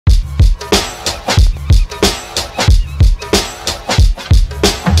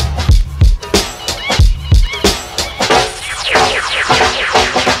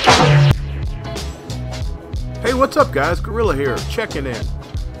guys, Gorilla here, checking in.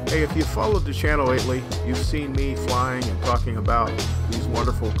 Hey, if you followed the channel lately, you've seen me flying and talking about these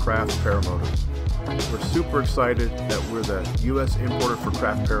wonderful Kraft Paramotors. We're super excited that we're the U.S. importer for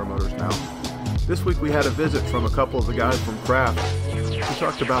Kraft Paramotors now. This week we had a visit from a couple of the guys from Kraft. We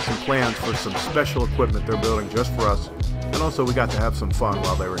talked about some plans for some special equipment they're building just for us, and also we got to have some fun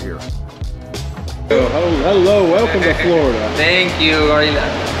while they were here. Hello, welcome to Florida. Thank you,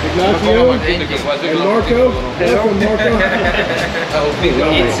 Gorilla. Ignacio and Marco. Welcome, Marco.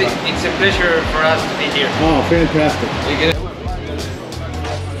 It's a pleasure for us to be here. Oh, fantastic.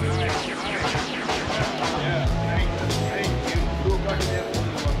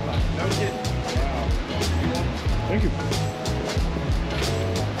 Thank you.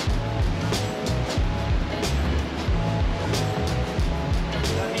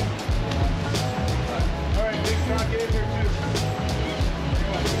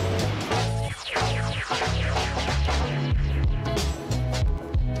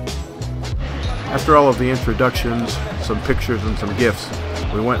 After all of the introductions, some pictures and some gifts,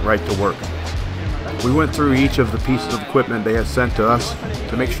 we went right to work. We went through each of the pieces of equipment they had sent to us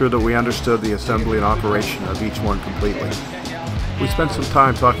to make sure that we understood the assembly and operation of each one completely. We spent some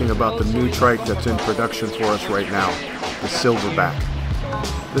time talking about the new Trike that's in production for us right now, the Silverback.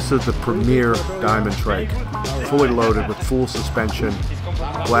 This is the premier diamond Trike, fully loaded with full suspension,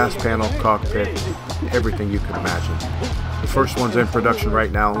 glass panel, cockpit, everything you can imagine. The first one's in production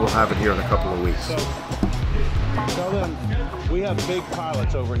right now, and we'll have it here in a couple of weeks. Tell them we have big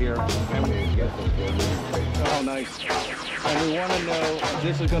pilots over here. Oh, nice. And we want to know if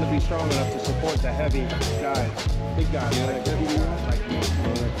this is going to be strong enough to support the heavy guys, big guys.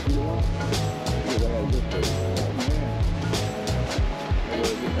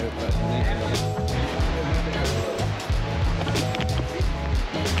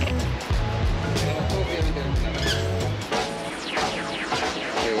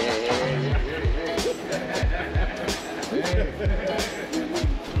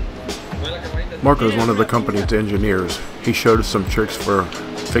 Marco is one of the company's engineers. He showed us some tricks for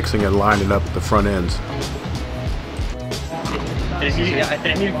fixing and lining up the front ends.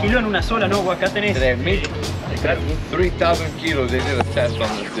 3,000 kilos en una sola, ¿no? Acá tenés 3,000 kilos. They did a test on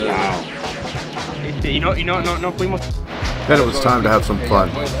this. Wow. Y no pudimos. Then it was time to have some fun.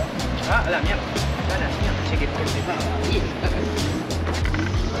 Ah, la mierda. La mierda, che, que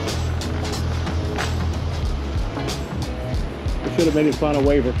We should have made him sign a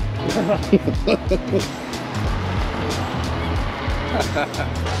waiver.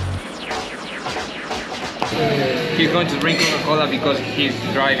 He's going to drink Coca-Cola because he's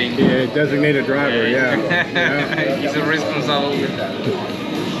driving. Yeah, designated driver, yeah. He's irresponsible with that.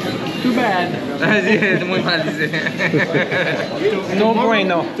 Too bad. Muy mal, dice. No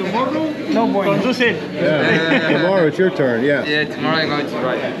bueno. No bueno. Conduce. Yeah. Tomorrow it's your turn, yeah. Yeah, tomorrow I'm going to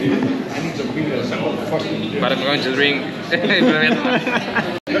drive. But I'm going to drink. I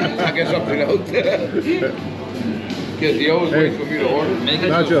guess something else. He always waits for me to order.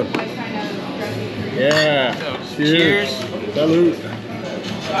 Nacho. Yeah. Cheers. Salud.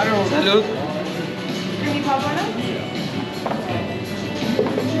 Salud.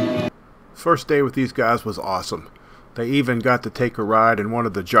 First day with these guys was awesome. They even got to take a ride in one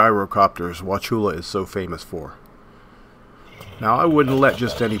of the gyrocopters Wauchula is so famous for. Now, I wouldn't let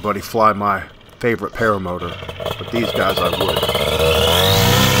just anybody fly my favorite paramotor, but these guys I would.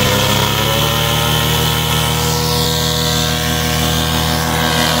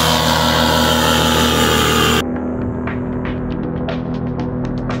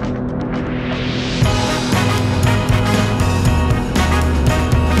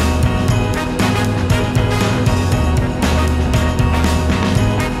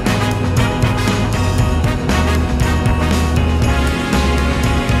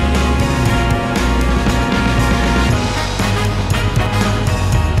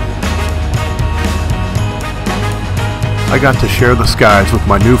 I got to share the skies with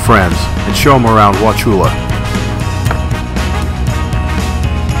my new friends and show them around Wauchula.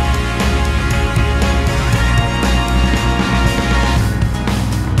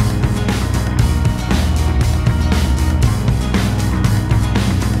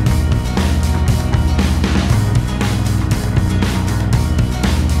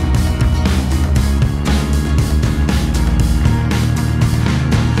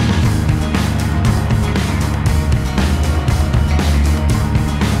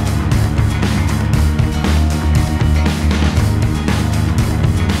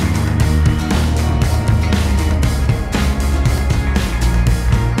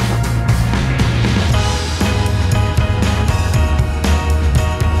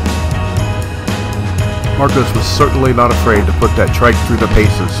 Marcos was certainly not afraid to put that trike through the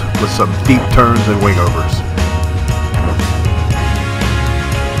paces with some deep turns and wingovers.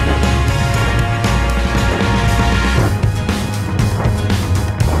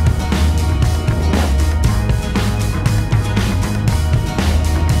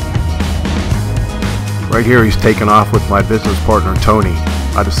 Right here he's taken off with my business partner Tony.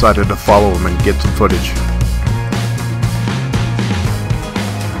 I decided to follow him and get some footage.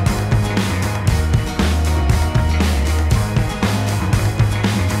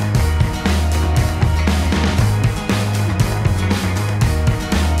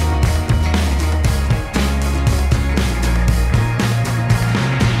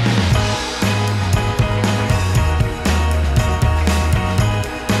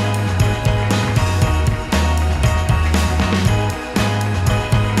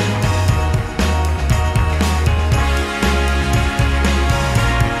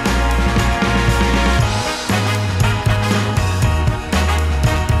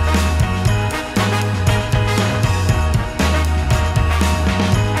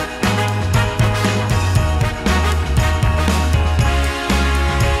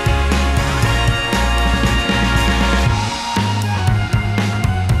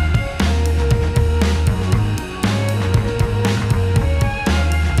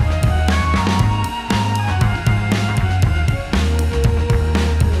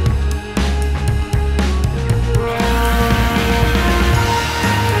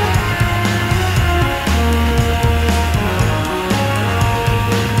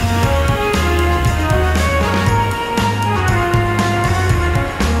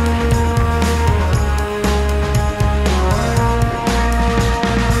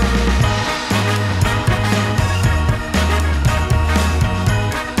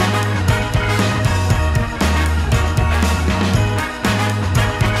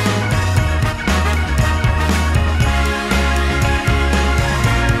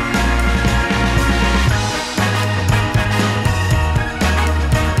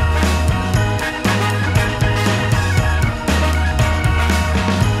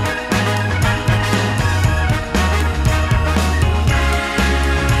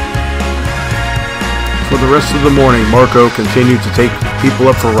 For the rest of the morning, Marco continued to take people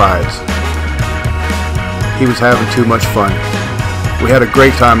up for rides. He was having too much fun. We had a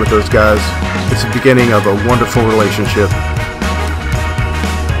great time with those guys. It's the beginning of a wonderful relationship.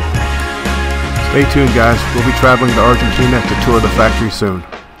 Stay tuned, guys. We'll be traveling to Argentina to tour the factory soon.